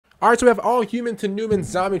Alright, so we have all human to Numen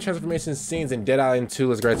zombie transformation scenes in Dead Island 2.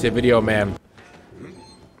 Let's get to the video, man.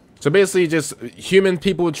 So basically, just human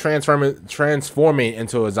people transforming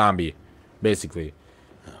into a zombie, basically.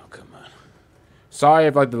 Oh, come on. Sorry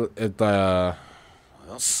if like the Well,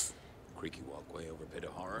 creaky walkway over a bit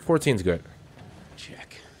of horror. 14's good.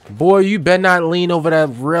 Check. Boy, you better not lean over that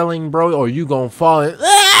railing, bro, or you gonna fall in.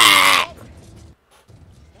 I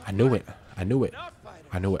knew it. I knew it.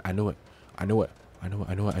 I knew it. I knew it. I knew it. I knew it.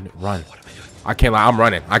 I knew it. I knew it. Run. I can't lie. I'm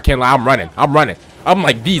running. I can't lie. I'm running. I'm running. I'm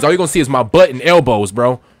like these. All you're gonna see is my butt and elbows,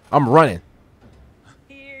 bro. I'm running.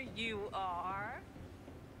 Here you are.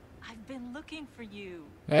 I've been looking for you.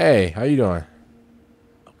 Hey, how you doing?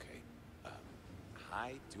 Okay.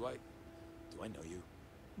 Hi. Do I know you?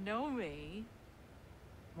 Know me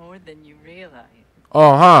more than you realize.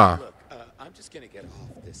 Oh, huh. Look, I'm just gonna get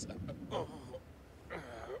off this.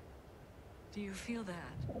 Do you feel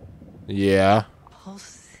that? Yeah.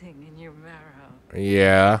 Pulsing in your marrow.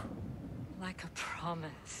 Yeah. Like a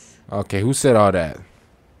promise. Okay, who said all that?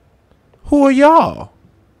 Who are y'all?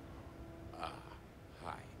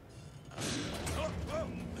 Hi.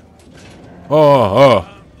 Oh.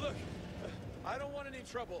 Look, I don't want any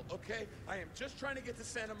trouble, okay? I am just trying to get to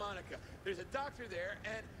Santa Monica. There's a doctor there,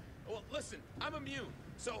 and, well, listen, I'm immune.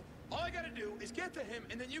 So all I gotta do is get to him,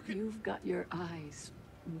 and then you can... You've got your eyes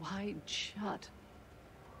wide shut.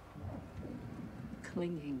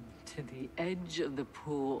 Clinging to the edge of the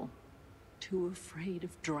pool. Too afraid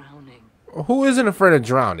of drowning. Who isn't afraid of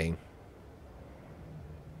drowning?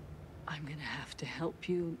 I'm gonna have to help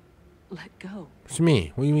you let go. What you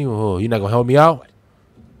mean? What do you mean? Oh, you not gonna help me out?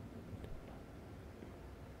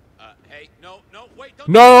 Hey, no, wait, don't...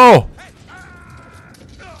 No! Hey!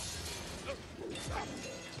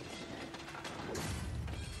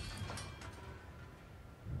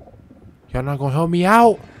 Y'all not gonna help me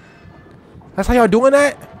out? That's how y'all doing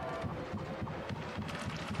that?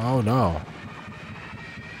 Oh no.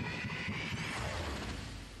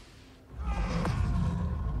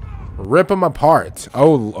 Rip them apart.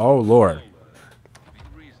 Oh Lord.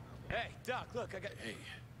 Hey, Doc, look, I got... Hey,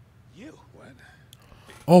 you. What?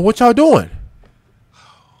 Oh, what y'all doing?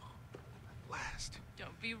 Last.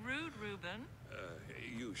 Don't be rude, Reuben.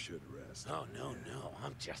 You should rest. Oh, no,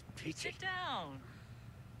 I'm just peachy. Sit down.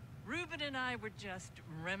 Reuben and I were just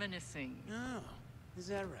reminiscing. Oh, is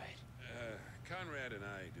that right? Conrad and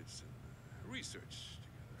I did some research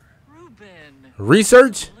together. Reuben.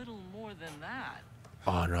 Research? A little more than that.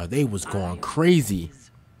 Oh no, they was going crazy.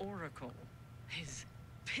 His oracle. His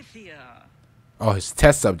Pythia. Oh, his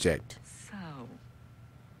test subject. So,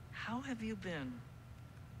 how have you been?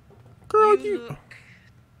 Girl, You look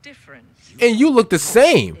different. and you look the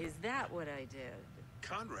same. Is that what I did?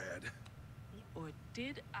 Conrad. Or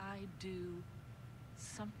did I do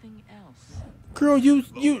something else? Girl,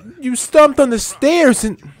 you stumped on the stairs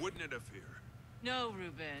and Wouldn't interfere. No,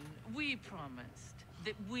 Reuben. We promised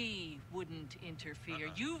that we wouldn't interfere.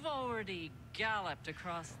 You've already galloped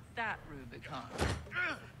across that Rubicon.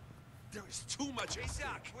 There is too much... Hey,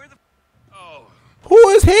 Doc, where the... Oh. who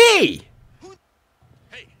is he?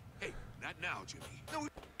 Hey, not now, Jimmy. No,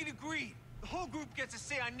 we agreed. The whole group gets to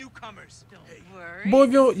say our newcomers. Don't worry.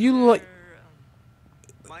 Boy, you look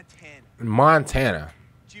Montana. Montana.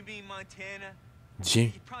 Jimmy, Montana. Gee.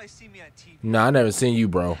 You probably see me on TV. Nah, I never seen you,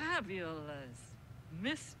 bro. Fabulous.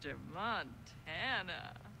 Mr.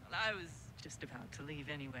 Montana. I was just about to leave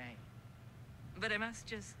anyway. But I must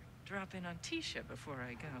just drop in on Tisha before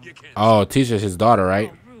I go. You can't... Oh, Tisha's his daughter,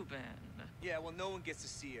 right? Oh, Reuben. Yeah, well, no one gets to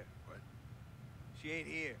see her. What? She ain't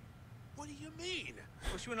here. What do you mean?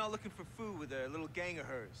 Well, she went out looking for food with a little gang of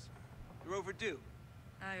hers. They're overdue.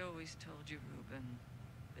 I always told you, Reuben.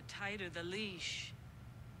 The tighter the leash,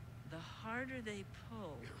 the harder they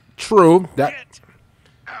pull. True. Get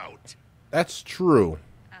out. That's true.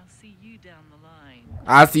 I'll see you down the line.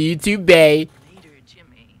 I'll see you too, babe. Later,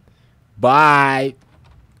 Jimmy. Bye.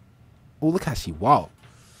 Oh, look how she walked.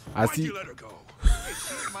 I Why'd see. you let her go? Hey,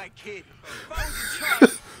 she's my kid. If I was in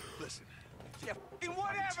charge, Listen. yeah, fucking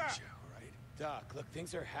whatever. Teach you, all right? Doc, look,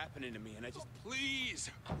 things are happening to me, and I just... Please.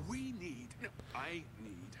 I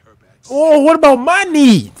need her back. Oh, what about my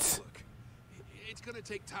needs? Look, it's gonna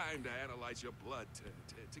take time to analyze your blood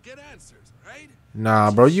to get answers, right? Nah,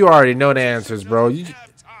 bro, you already know the answers, bro. You,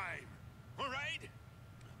 have time, all right?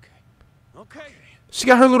 Okay. she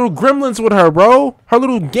got her little gremlins with her, bro. Her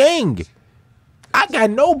little gang. I got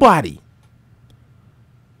nobody.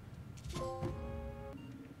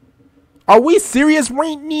 Are we serious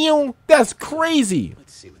right now? That's crazy.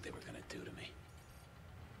 Let's see what they were gonna do to me.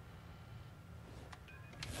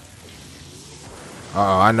 Oh,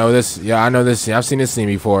 I know this. Yeah, I know this scene. I've seen this scene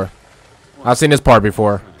before. I've seen this part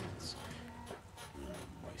before.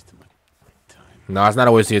 No, it's not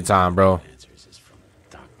a waste of your time, bro. Answers is from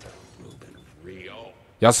Dr. Ruben Rio.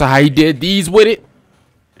 Y'all saw how he did these with it?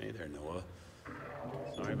 Hey there, Noah.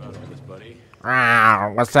 Sorry about all this, buddy.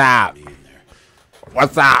 What's up? Be in there.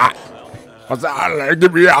 What's up? What's up?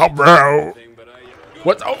 Get me out, bro. Thing, but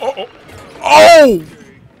What's oh!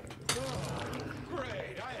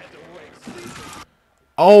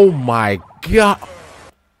 Oh my god!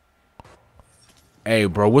 Hey,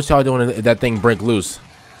 bro, what y'all doing if that thing break loose?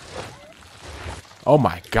 Oh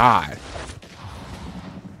my god!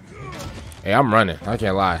 Hey, I'm running. I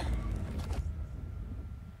can't lie.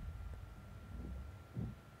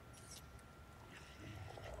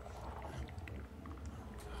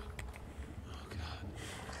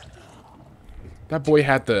 That boy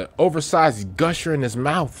had the oversized gusher in his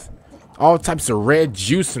mouth. All types of red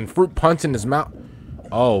juice and fruit punch in his mouth.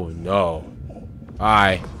 Oh no.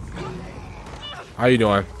 Hi. How you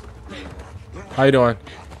doing? How you doing?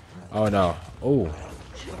 Oh no. Oh.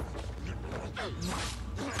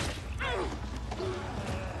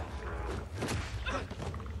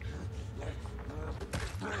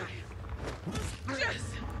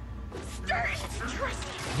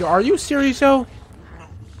 Yo, are you serious, yo?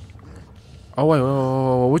 Oh wait,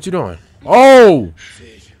 what you doing? Oh!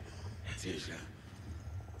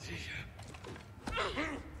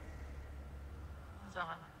 Zahn,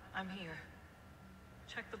 I'm here.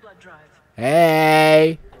 Check the blood drive.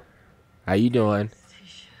 Hey! How you doing?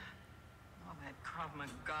 Tisha. Oh, that Krav Maga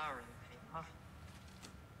paid off.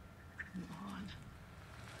 Come on.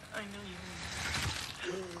 I know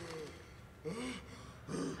you.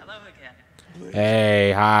 Hello again.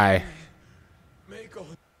 Hey, hi. Mako,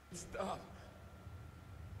 stop.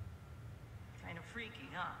 Kind of freaky,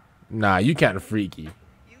 huh? Nah, you kinda freaky.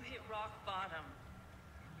 You hit rock bottom.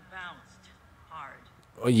 And you bounced hard.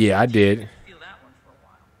 Oh yeah, I did. Feel that one for a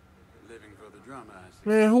while. living for the drama, I see.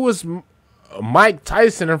 Man, who was Mike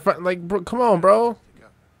Tyson in front? Like, bro, come on, bro.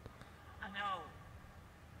 I know.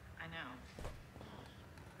 I know.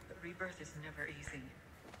 But rebirth is never easy.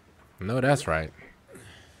 No, that's right.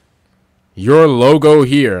 Your logo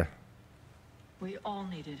here. We all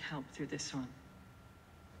needed help through this one.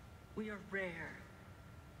 We are rare.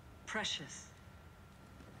 Precious.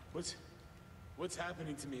 What's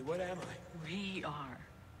happening to me? What am I? We are.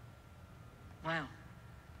 Well.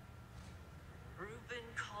 Ruben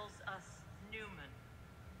calls us Numen.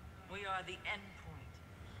 We are the end point.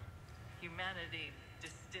 Humanity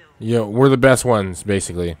distilled. Yo, we're the best ones,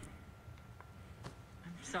 basically.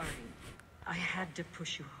 I'm sorry. I had to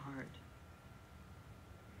push you hard.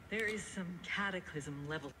 There is some cataclysm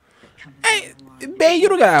level that comes Hey, along. man, you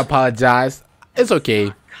don't gotta apologize. It's okay.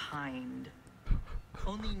 Not kind.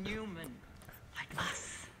 Only Numen, like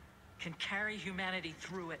us, can carry humanity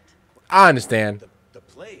through it. I understand. The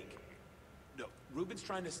plague. No, Ruben's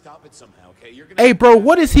trying to stop it somehow. Okay, you're gonna. Hey, bro,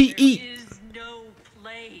 what does he There eat? is no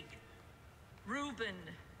plague. Ruben,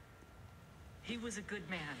 he was a good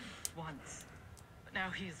man once, but now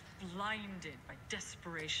he is blinded by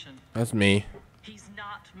desperation. That's me. He's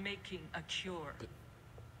not making a cure.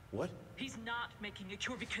 What? He's not making a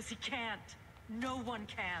cure because he can't. No one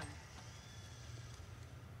can.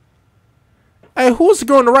 Hey, who's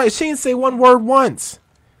going to right? She didn't say one word once.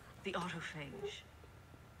 The autophage.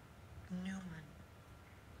 Numen.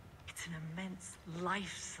 It's an immense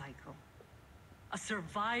life cycle. A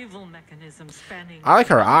survival mechanism spanning I like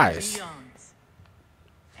her eyes. eons.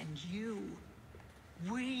 And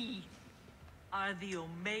we are the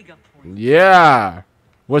Omega point. Yeah.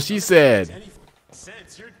 What she said. Any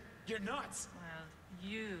sense? You're nuts. Well,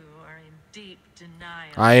 you are in deep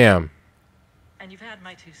denial. I am. And you've had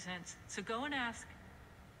my 2 cents. So go and ask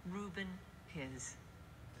Ruben his.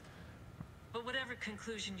 But whatever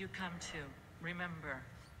conclusion you come to, remember.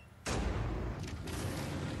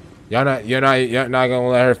 You're not gonna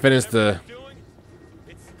let her finish the. Doing?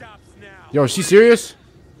 It stops now. Yo, is she serious?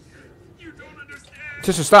 You don't understand.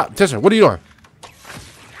 Tisha, stop. Tisha, what are you doing?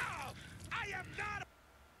 I am not.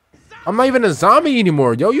 I'm not even a zombie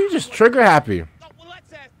anymore. Yo, you just trigger happy. Oh, well,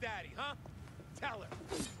 let's ask Daddy, huh? Tell her.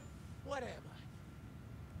 What am I?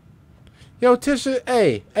 Yo, Tisha,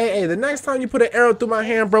 hey, the next time you put an arrow through my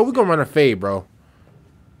hand, bro, we gonna run a fade, bro.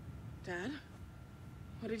 Dad?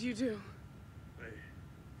 What did you do?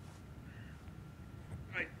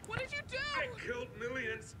 What did you do? I killed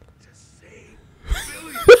millions to save because you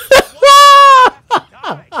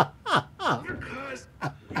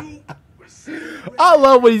were saving I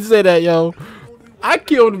love when he said that, yo. I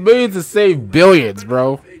killed millions to save billions,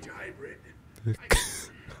 bro. phage hybrid.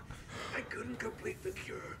 I couldn't complete the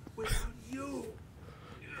cure without you.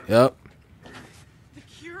 Yep. The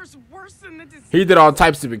cure's worse than the disease. He did all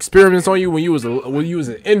types of experiments on you when you was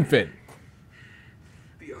an infant.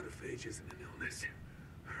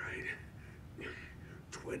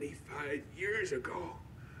 years ago,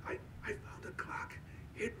 I found a clock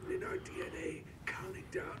hidden in our DNA, counting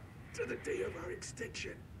down to the day of our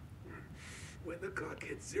extinction. When the clock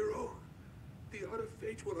hits 0, the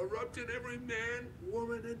autophage will erupt in every man,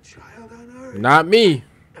 woman, and child on Earth. Not me.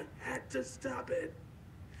 I had to stop it.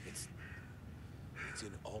 It's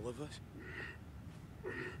in all of us.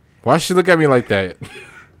 Why she look at me like that?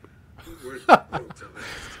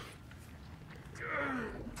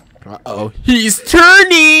 Uh-oh. He's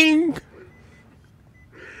turning! The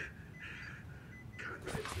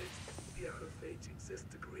autophage exists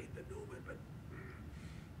to create the Numen, but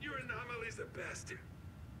your anomalies are best.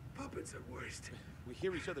 Puppets are worst. We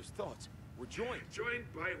hear each other's thoughts. We're joined. Joined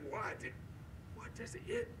by what? What does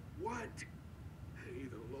it want?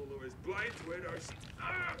 Either Lolo is blind to it or she...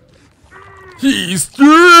 He's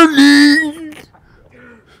turning!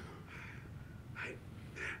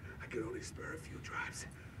 I can only spare a few drops,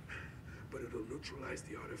 but it'll neutralize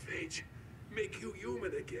the autophage, make you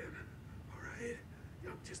human again. All right?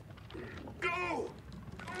 Now just go!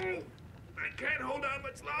 Go! I can't hold on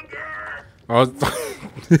much longer! Oh,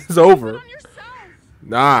 it's over. On yourself.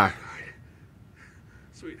 Nah.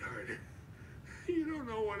 Sweetheart, you don't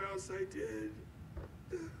know what else I did.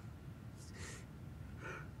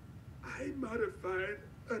 I modified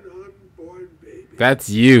an unborn baby. That's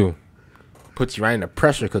you. Puts you right in a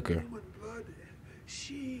pressure cooker. Human blood,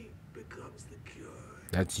 she becomes the cure.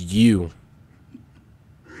 That's you.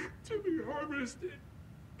 To be harvested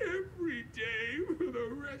every day for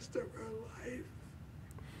the rest of her life.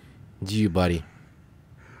 It's you, buddy.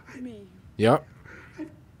 Me. Yep.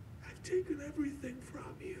 I've taken everything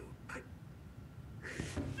from you. I'm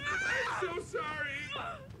so sorry.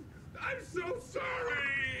 I'm so sorry.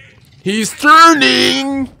 He's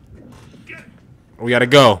turning! We gotta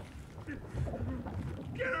go.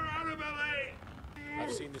 Get her out of LA.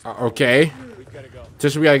 I've seen this. Okay. We've got to go.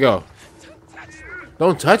 Tisha, we gotta go.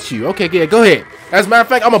 Don't touch you. Okay, yeah, go ahead. As a matter of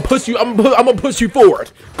fact, I'm gonna push you. I'm gonna push you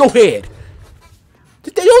forward. Go ahead.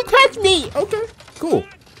 Don't touch me. Okay, cool.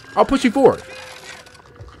 I'll push you forward.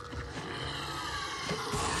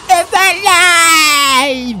 It's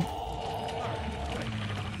alive!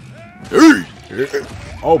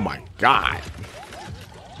 Oh my god.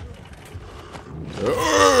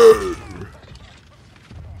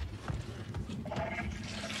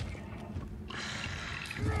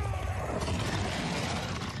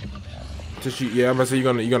 Yeah, I'm gonna say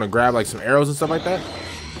you're gonna grab like some arrows and stuff like that.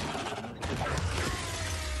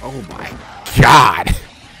 Oh my god.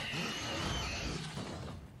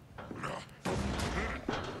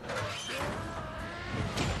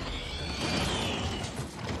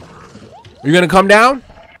 You gonna come down?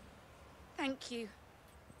 Thank you.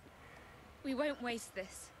 We won't waste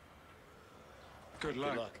this. Good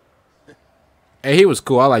luck. Hey, he was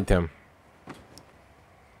cool. I liked him.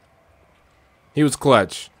 He was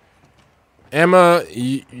clutch. Emma,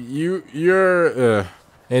 you're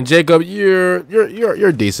and Jacob,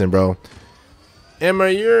 you're decent, bro. Emma,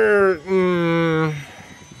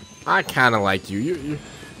 I kind of like you.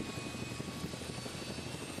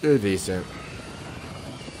 You're decent.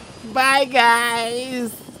 Bye,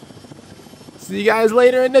 guys. See you guys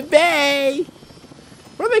later in the bay.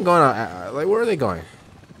 Where are they going? Like, where are they going?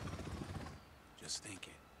 Just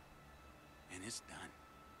thinking. And it's done.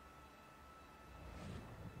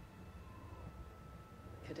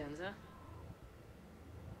 Cadenza?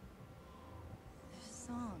 The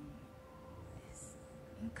song is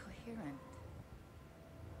incoherent.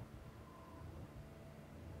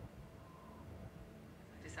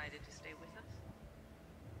 Decided to stay with us?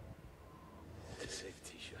 To save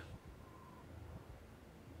Tisha.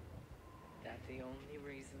 That the only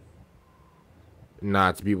reason?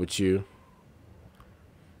 Not to be with you.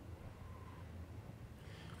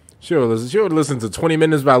 She would listen to 20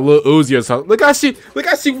 minutes about Lil Uzi or something. Look how she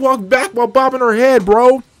walked back while bobbing her head,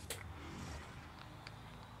 bro.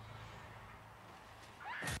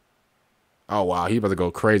 Oh wow, he about to go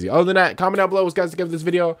crazy. Other than that, comment down below what you guys think of this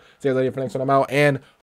video. See you later for the next one. I'm out and